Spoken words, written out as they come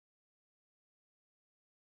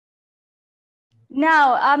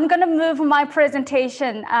Now, I'm going to move my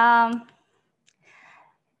presentation. I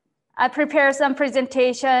prepared some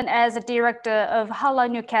presentation as a director of Halla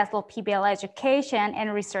Newcastle PBL Education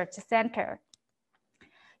and Research Center.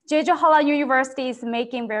 Cheju Halla University is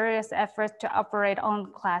making various efforts to operate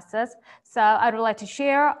online classes, so I would like to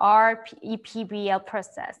share our e-PBL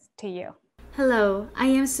process to you. Hello, I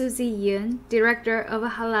am Susie Yoon, Director of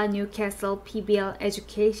Halla Newcastle PBL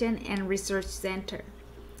Education and Research Center.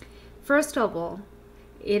 First of all,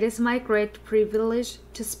 it is my great privilege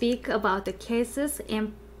to speak about the cases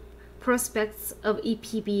and prospects of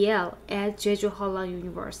e-PBL at Cheju Halla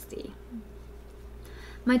University.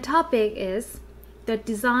 My topic is the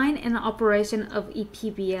design and operation of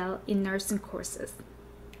e-PBL in nursing courses.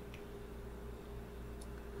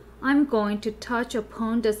 I'm going to touch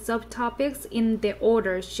upon the subtopics in the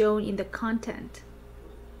order shown in the content.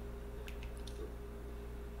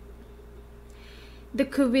 The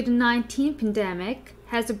COVID-19 pandemic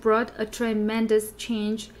has brought a tremendous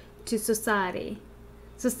change to society.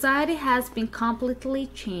 Society has been completely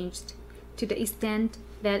changed to the extent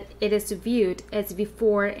that it is viewed as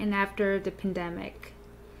before and after the pandemic.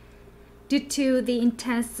 Due to the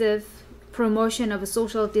intensive promotion of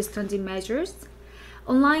social distancing measures,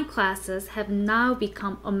 online classes have now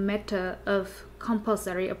become a matter of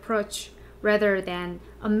compulsory approach rather than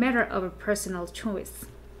a matter of personal choice.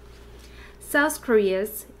 South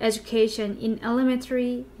Korea's education in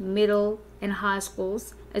elementary, middle, and high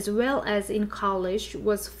schools, as well as in college,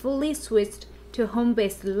 was fully switched to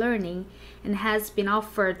home-based learning and has been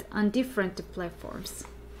offered on different platforms.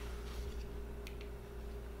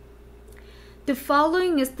 The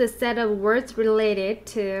following is the set of words related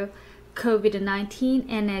to COVID-19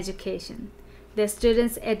 and education that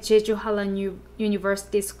students at Cheju Halla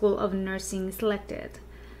University School of Nursing selected.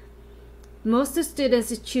 Most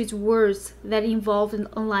students choose words that involve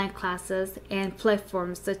online classes and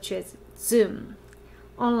platforms such as Zoom,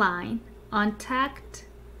 online, contact,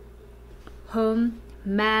 home,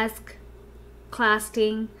 mask,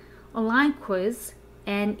 classing, online quiz,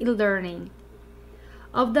 and e-learning.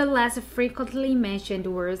 Of the less frequently mentioned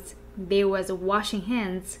words, there was washing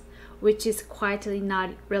hands, which is quite not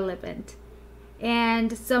relevant,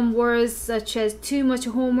 and some words such as too much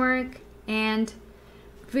homework and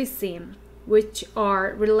vsim, which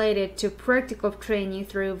are related to practical training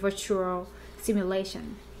through virtual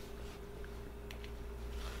simulation.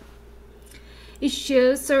 It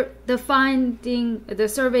shows the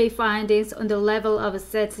survey findings on the level of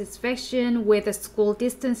satisfaction with the school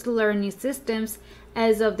distance learning systems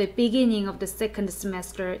as of the beginning of the second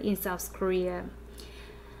semester in South Korea.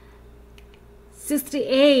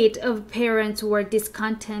 68% of parents were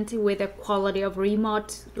discontent with the quality of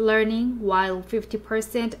remote learning, while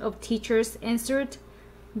 50% of teachers answered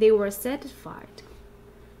they were satisfied.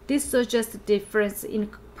 This suggests a difference in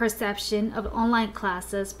perception of online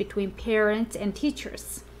classes between parents and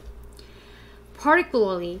teachers.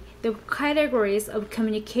 Particularly, the categories of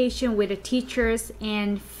communication with the teachers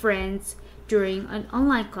and friends during an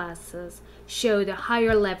online classes showed a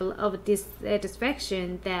higher level of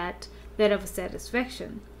dissatisfaction than that of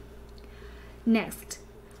satisfaction. Next,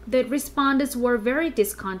 the respondents were very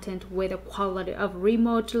discontent with the quality of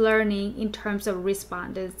remote learning in terms of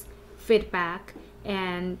respondents' feedback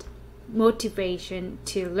and motivation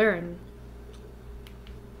to learn.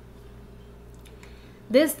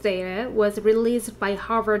 This data was released by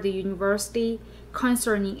Harvard University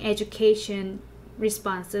concerning education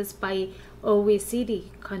responses by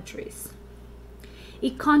OECD countries.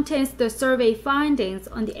 It contains the survey findings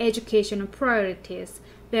on the educational priorities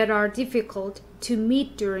that are difficult to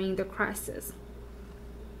meet during the crisis.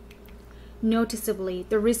 Noticeably,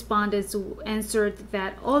 the respondents answered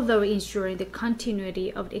that although ensuring the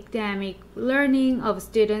continuity of the academic learning of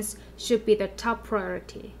students should be the top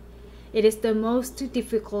priority, it is the most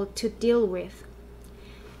difficult to deal with.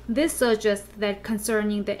 This suggests that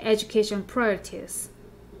concerning the education priorities,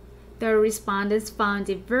 the respondents found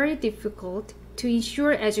it very difficult to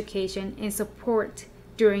ensure education and support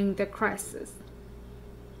during the crisis.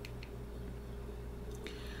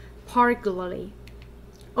 Particularly,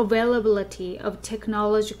 availability of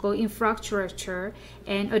technological infrastructure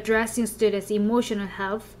and addressing students' emotional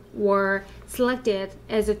health were selected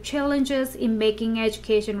as the challenges in making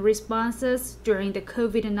education responses during the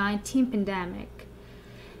COVID-19 pandemic.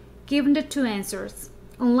 Given the two answers,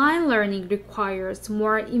 online learning requires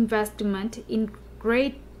more investment in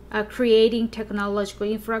creating technological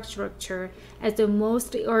infrastructure as the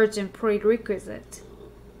most urgent prerequisite.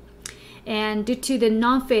 And due to the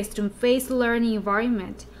non-face-to-face learning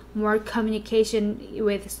environment, more communication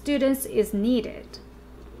with students is needed.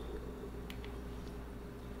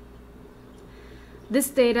 This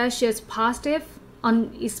data shows positive,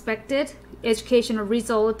 unexpected educational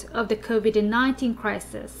result of the COVID-19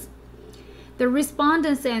 crisis. The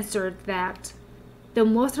respondents answered that the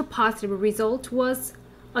most positive result was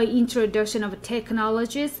an introduction of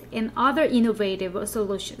technologies and other innovative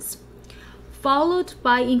solutions, followed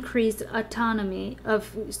by increased autonomy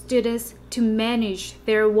of students to manage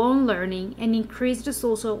their own learning and increased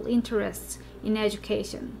social interests in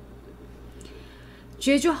education.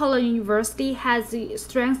 Cheju Halla University has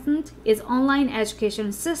strengthened its online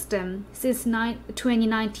education system since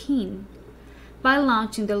 2019. By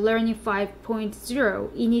launching the Learning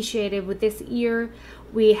 5.0 initiative this year,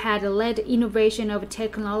 we had led innovation of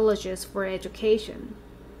technologies for education.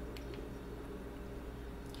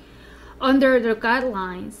 Under the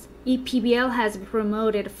guidelines, e-PBL has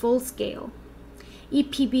promoted full-scale.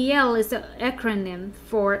 e-PBL is an acronym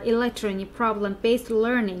for Electronic Problem-Based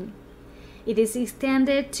Learning. It is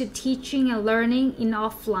extended to teaching and learning in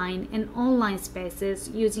offline and online spaces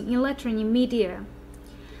using electronic media,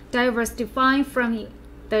 diversifying from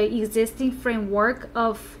the existing framework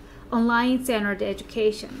of online-centered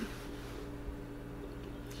education.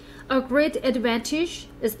 A great advantage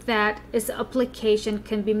is that its application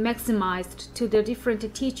can be maximized to the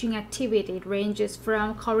different teaching activity. It ranges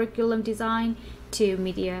from curriculum design to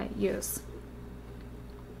media use.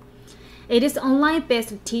 It is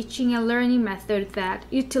online-based teaching and learning method that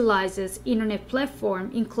utilizes internet platform,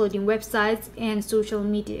 including websites and social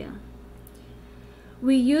media.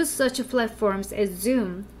 We use such platforms as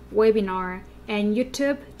Zoom, webinar, and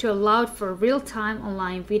YouTube to allow for real-time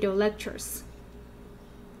online video lectures.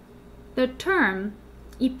 The term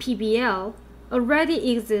e-PBL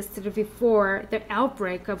already existed before the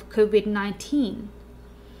outbreak of COVID-19,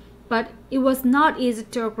 but it was not easy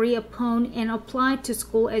to agree upon and apply to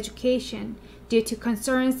school education due to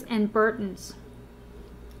concerns and burdens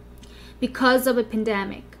because of a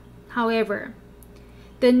pandemic. However,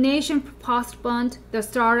 the nation postponed the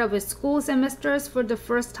start of school semesters for the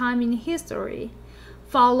first time in history,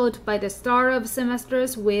 followed by the start of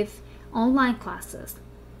semesters with online classes.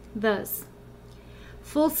 Thus,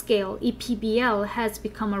 full-scale e-PBL has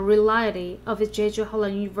become a reality of the Cheju Halla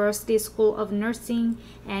University School of Nursing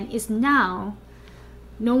and is now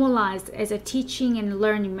normalized as a teaching and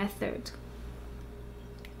learning method.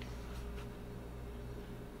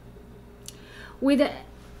 With the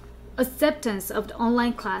acceptance of the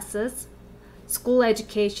online classes, school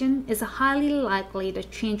education is highly likely to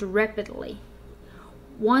change rapidly.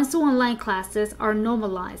 Once online classes are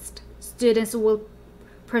normalized, students will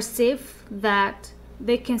perceive that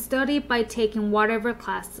they can study by taking whatever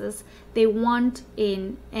classes they want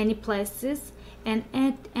in any places and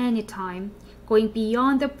at any time, going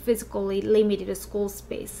beyond the physically limited school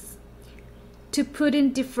space. To put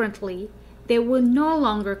it differently, they will no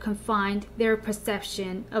longer confine their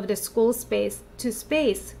perception of the school space to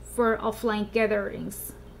space for offline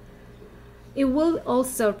gatherings. It will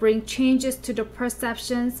also bring changes to the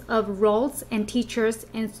perceptions of roles and teachers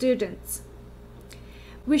and students.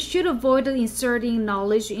 We should avoid inserting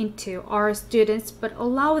knowledge into our students but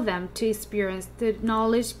allow them to experience the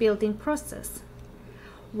knowledge building process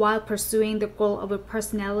while pursuing the goal of a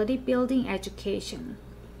personality building education.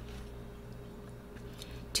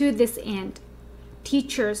 To this end,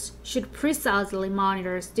 teachers should precisely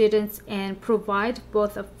monitor students and provide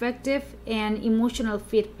both affective and emotional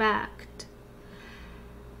feedback.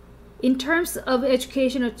 In terms of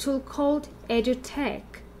educational tool called EduTech,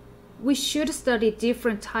 we should study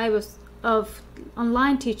different types of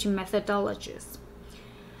online teaching methodologies.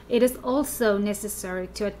 It is also necessary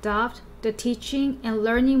to adopt the teaching and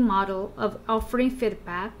learning model of offering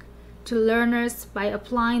feedback to learners by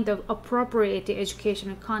applying the appropriate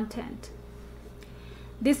educational content.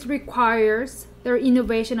 This requires the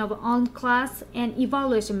innovation of on-class and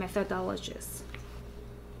evaluation methodologies.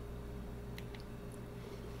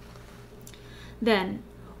 Then,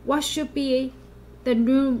 what should be the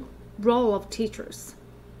new role of teachers?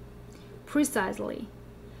 Precisely,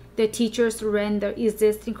 the teachers ran the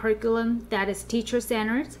existing curriculum that is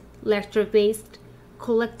teacher-centered, lecture-based,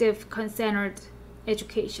 collective-centered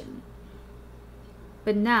education.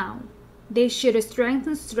 But now, they should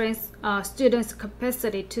strengthen students'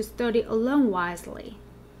 capacity to study alone wisely.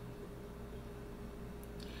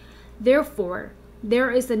 Therefore, there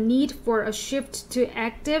is a need for a shift to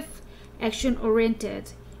active,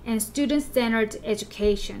 action-oriented, and student-centered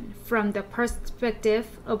education from the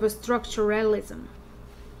perspective of structuralism.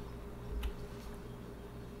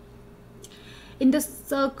 In the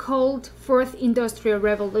so-called Fourth Industrial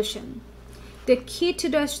Revolution, the key to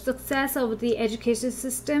the success of the education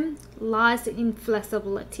system lies in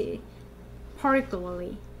flexibility,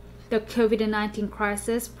 particularly the COVID-19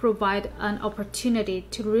 crisis provided an opportunity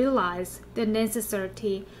to realize the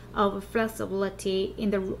necessity of flexibility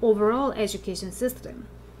in the overall education system.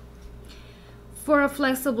 For a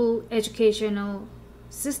flexible educational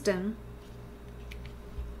system,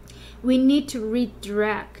 we need to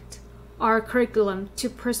redirect our curriculum to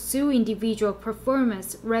pursue individual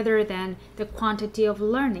performance rather than the quantity of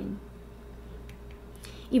learning,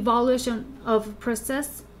 evaluation of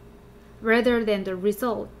process rather than the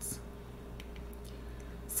results,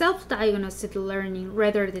 self-diagnosed learning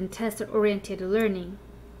rather than test-oriented learning.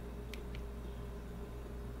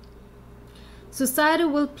 Society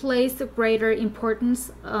will place greater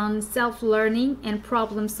importance on self-learning and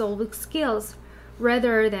problem-solving skills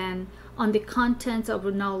rather than on the contents of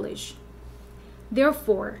knowledge.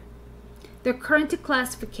 Therefore, the current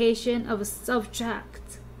classification of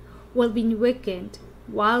subjects will be weakened,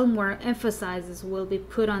 while more emphasis will be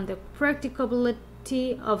put on the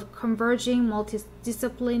practicability of converging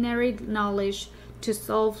multidisciplinary knowledge to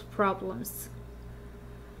solve problems.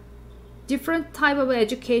 Different types of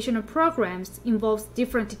educational programs involve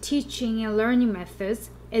different teaching and learning methods,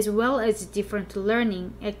 as well as different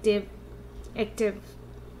learning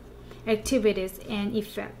activities and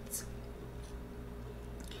effects.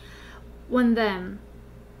 One them,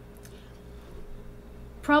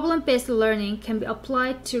 problem-based learning can be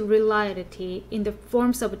applied to reality in the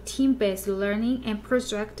forms of team-based learning and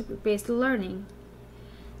project-based learning.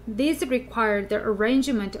 These require the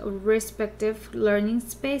arrangement of respective learning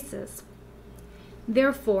spaces.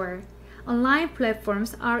 Therefore, online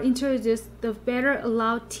platforms are introduced to better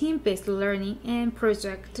allow team-based learning and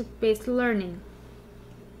project-based learning.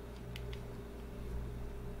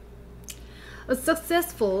 A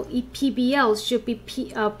successful e-PBL should be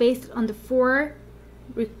based on the four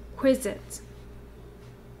requisites.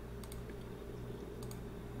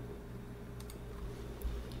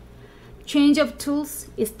 Change of tools,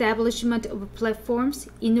 establishment of platforms,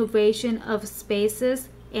 innovation of spaces,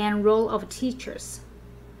 and role of teachers.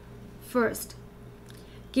 First,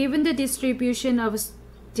 given the distribution of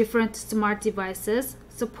different smart devices,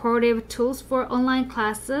 supportive tools for online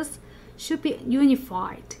classes should be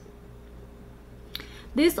unified.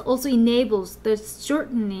 This also enables the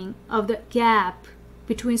shortening of the gap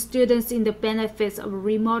between students in the benefits of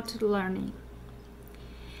remote learning.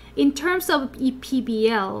 In terms of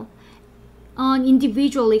e-PBL, an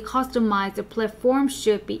individually customized platform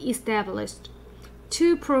should be established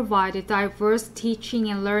to provide diverse teaching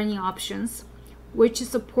and learning options, which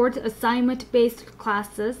support assignment-based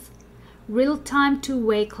classes, real-time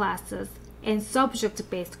two-way classes, and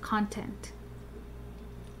subject-based content.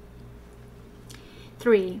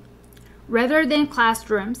 3. Rather than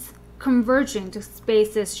classrooms, convergent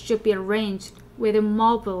spaces should be arranged with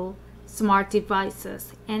mobile smart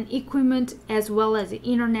devices and equipment as well as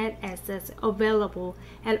internet access available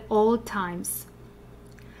at all times.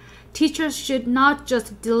 Teachers should not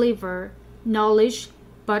just deliver knowledge,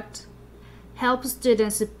 but help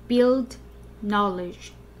students build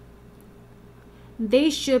knowledge. They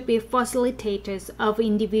should be facilitators of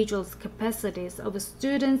individuals' capacities of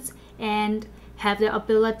students and have the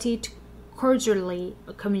ability to cordially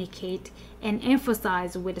communicate and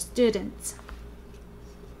emphasize with students.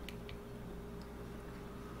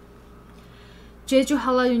 Cheju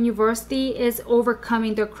Halla University is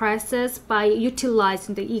overcoming the crisis by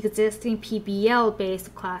utilizing the existing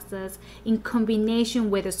PBL-based classes in combination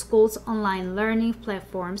with the school's online learning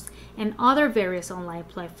platforms and other various online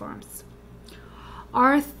platforms.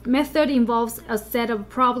 Our method involves a set of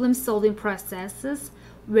problem-solving processes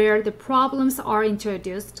where the problems are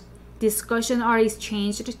introduced, discussions are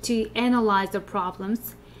exchanged to analyze the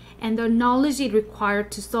problems, and the knowledge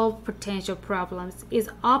required to solve potential problems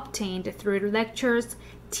is obtained through lectures,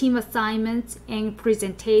 team assignments, and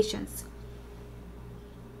presentations.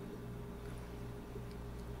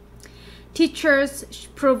 Teachers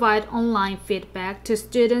provide online feedback to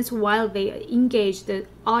students while they engage the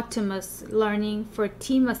autonomous learning for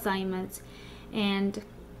team assignments and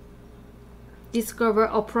discover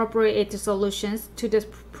appropriate solutions to the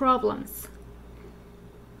problems.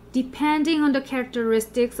 Depending on the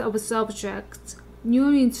characteristics of subjects,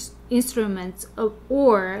 new instruments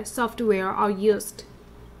or software are used.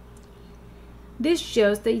 This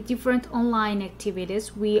shows the different online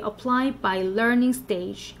activities we apply by learning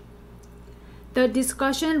stage. The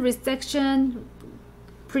discussion section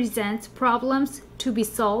presents problems to be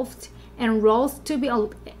solved and roles to be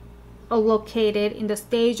allocated in the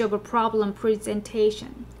stage of a problem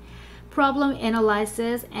presentation, problem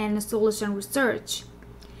analysis, and solution research.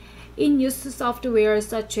 In-use software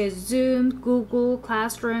such as Zoom, Google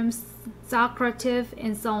Classroom, Socrative,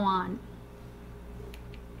 and so on.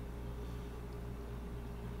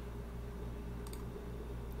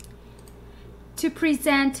 To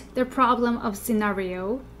present the problem of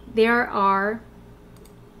scenario, there are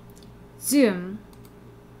Zoom,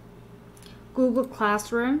 Google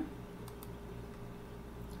Classroom,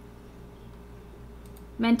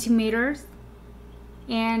 Mentimeters,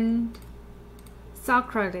 and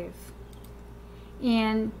Socrative,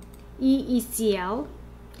 and e-PBL.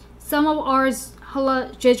 Some of our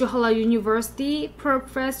Cheju Halla University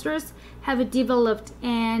professors have developed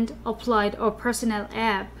and applied a personal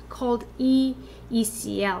app called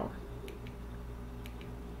e-PBL.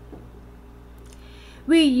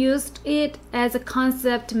 We used it as a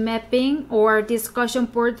concept mapping or discussion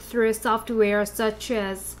board through software such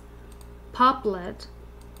as Poplet,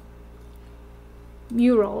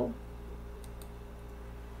 Mural,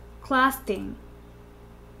 Classting,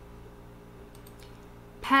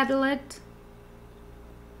 Padlet,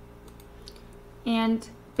 and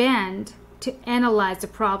Band to analyze the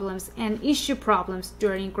problems and issue problems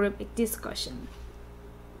during group discussion.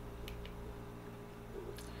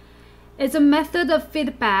 As a method of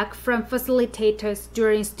feedback from facilitators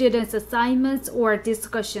during students' assignments or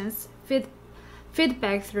discussions,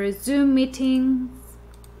 feedback through Zoom meetings,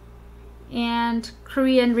 and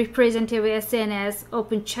Korean representative SNS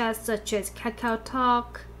open chats such as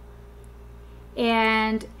KakaoTalk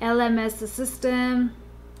and LMS system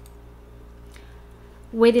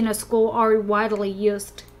within a school are widely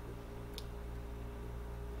used.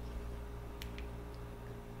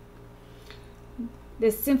 The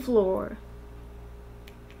Simfloor.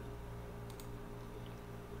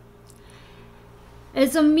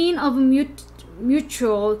 As a mean of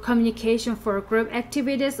mutual communication for group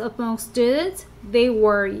activities among students, they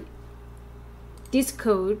were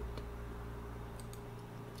Discord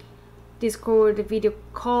video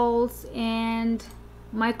calls, and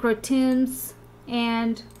micro teams,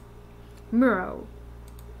 and Mural.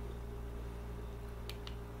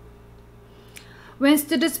 When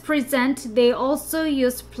students present, they also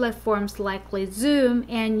use platforms like Zoom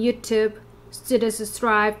and YouTube. Students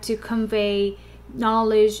strive to convey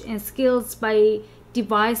knowledge and skills by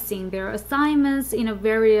devising their assignments in a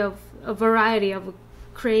variety of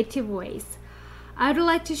creative ways. I'd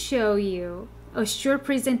like to show you a short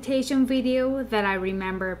presentation video that I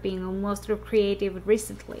remember being most creative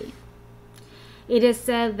recently. It is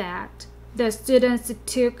said that the students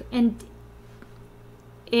took and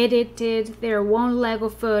edited their one Lego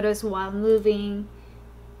photos while moving.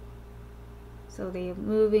 So they're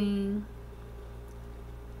moving.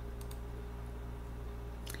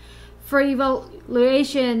 For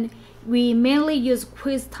evaluation, we mainly use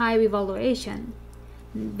quiz type evaluation.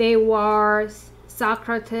 They were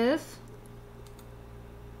Socrative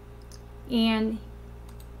and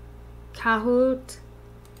Kahoot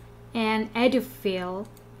and EduFeel.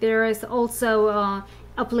 There is also an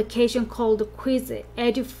application called Quiz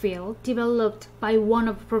EduFeel developed by one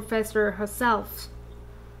of the professor herself.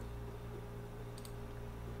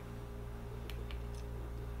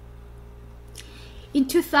 In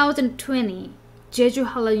 2020, Cheju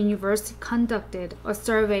Halla University conducted a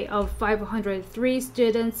survey of 503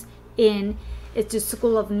 students in its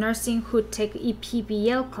School of Nursing who take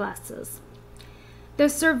e-PBL classes. The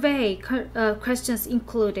survey questions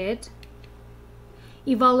included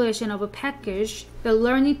evaluation of a package, the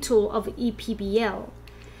learning tool of e-PBL,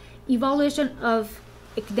 evaluation of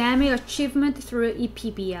academic achievement through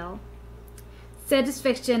e-PBL,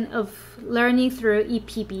 satisfaction of learning through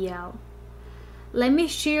e-PBL. Let me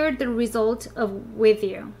share the result with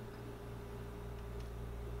you.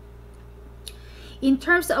 In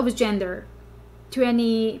terms of gender,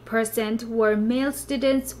 20% were male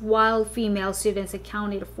students while female students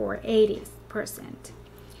accounted for 80%.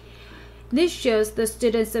 This shows the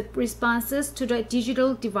students' responses to the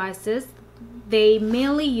digital devices they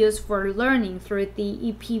mainly use for learning through the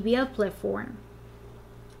e-PBL platform.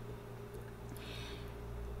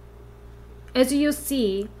 As you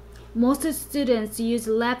see, most students use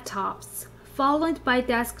laptops, followed by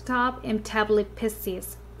desktop and tablet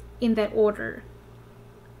PCs, in that order.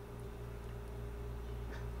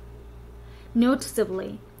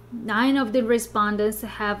 Noticeably, 9 of the respondents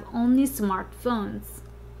have only smartphones.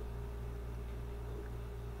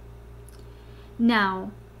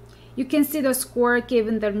 Now, you can see the score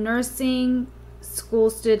given the nursing school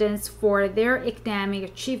students for their academic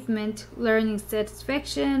achievement, learning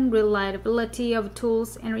satisfaction, reliability of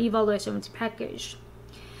tools, and evaluation of the package.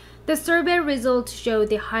 The survey results show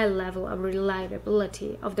the high level of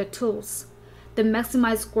reliability of the tools. The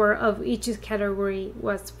maximized score of each category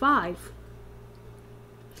was 5.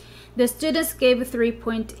 The students gave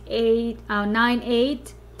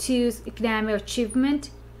 3.98 to academic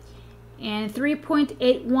achievement and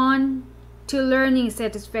 3.81 to learning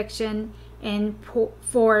satisfaction and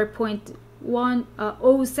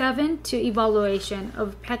 4.107 to evaluation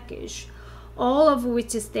of package, all of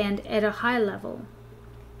which stand at a high level.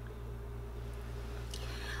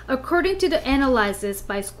 According to the analysis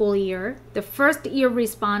by school year, the first-year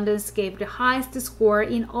respondents gave the highest score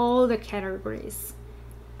in all the categories.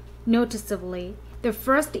 Noticeably, the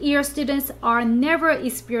first-year students are never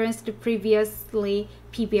experienced previously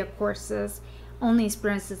PBL courses, only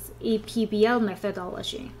experiences e-PBL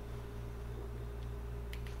methodology.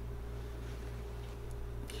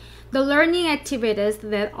 The learning activities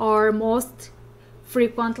that are most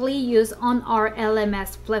frequently used on our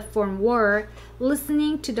LMS platform were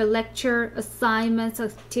listening to the lecture, assignments,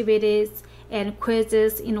 activities, and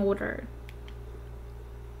quizzes in order.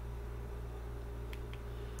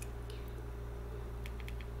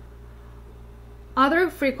 Other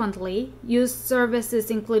frequently used services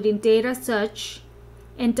including data search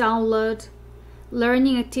and download,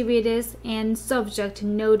 learning activities and subject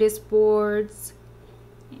notice boards,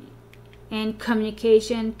 and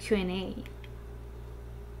communication Q&A.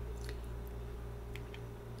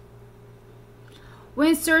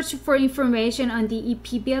 When searching for information on the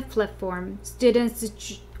e-PBL platform, students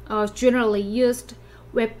generally used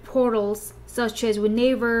web portals such as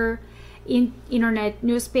Naver, internet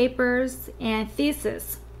newspapers, and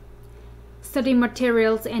thesis, study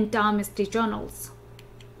materials, and domestic journals.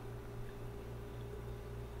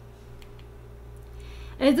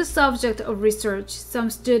 As the subject of research, some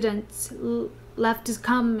students left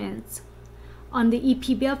comments on the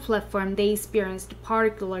e-PBL platform they experienced,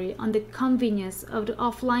 particularly on the convenience of the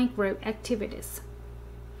offline group activities.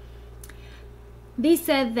 They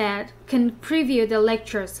said that can preview the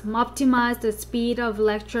lectures, optimize the speed of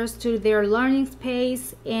lectures to their learning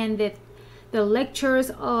pace, and that the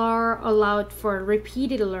lectures are allowed for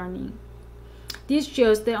repeated learning. This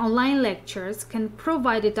shows that online lectures can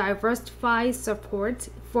provide a diversified support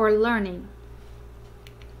for learning.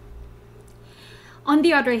 On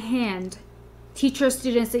the other hand,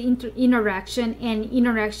 teacher-student interaction and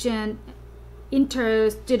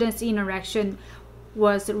inter-student interaction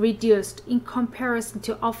was reduced in comparison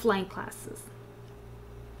to offline classes.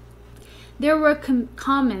 There were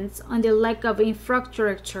comments on the lack of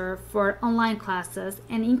infrastructure for online classes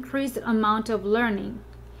and increased amount of learning.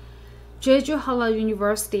 Cheju Halla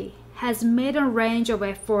University has made a range of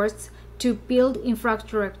efforts to build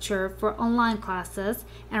infrastructure for online classes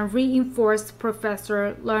and reinforce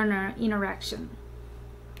professor-learner interaction.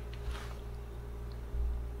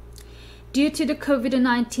 Due to the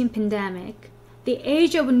COVID-19 pandemic, the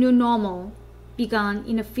age of new normal began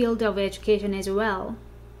in the field of education as well.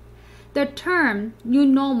 The term new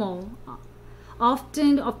normal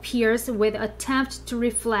often appears with attempt to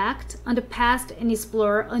reflect on the past and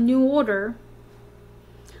explore a new order.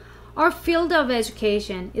 Our field of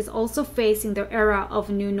education is also facing the era of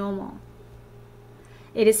new normal.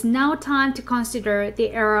 It is now time to consider the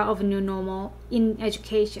era of new normal in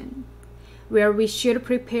education, where we should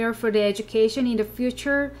prepare for the education in the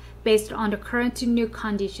future based on the current new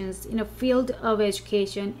conditions in the field of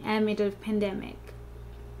education amid the pandemic.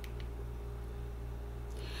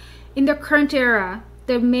 In the current era,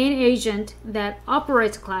 the main agent that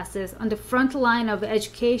operates classes on the front line of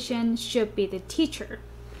education should be the teacher.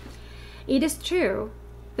 It is true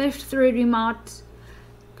that through remote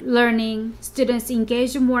learning, students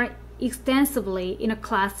engage more extensively in the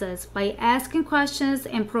classes by asking questions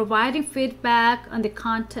and providing feedback on the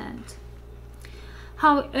content.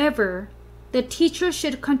 However, the teacher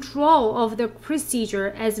should control of the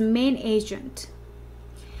procedure as main agent.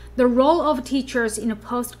 The role of teachers in a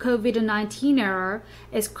post-COVID-19 era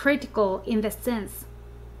is critical in that sense.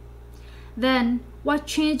 Then, what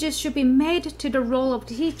changes should be made to the role of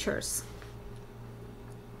teachers?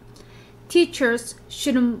 Teachers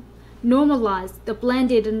should normalize the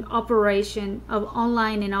blended operation of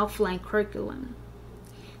online and offline curriculum.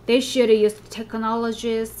 They should use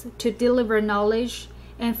technologies to deliver knowledge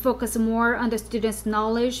and focus more on the students'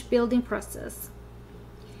 knowledge building process.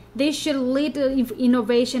 They should lead the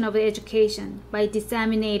innovation of education by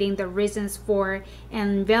disseminating the reasons for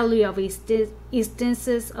and value of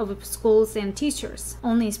instances of schools and teachers,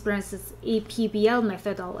 only experiences e-PBL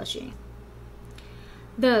methodology.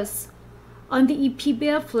 Thus, on the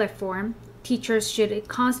e-PBL platform, teachers should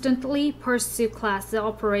constantly pursue class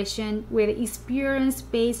operation with an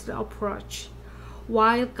experience-based approach,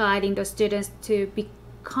 while guiding the students to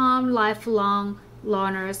become lifelong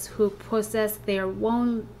learners who possess their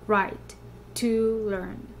own right to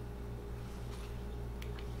learn.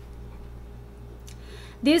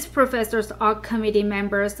 These professors are committee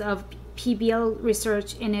members of PBL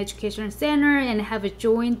Research and Education Center and have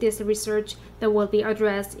joined this research that will be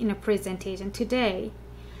addressed in a presentation today.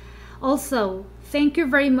 Also, thank you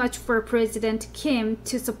very much for President Kim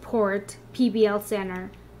to support PBL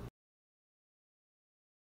Center.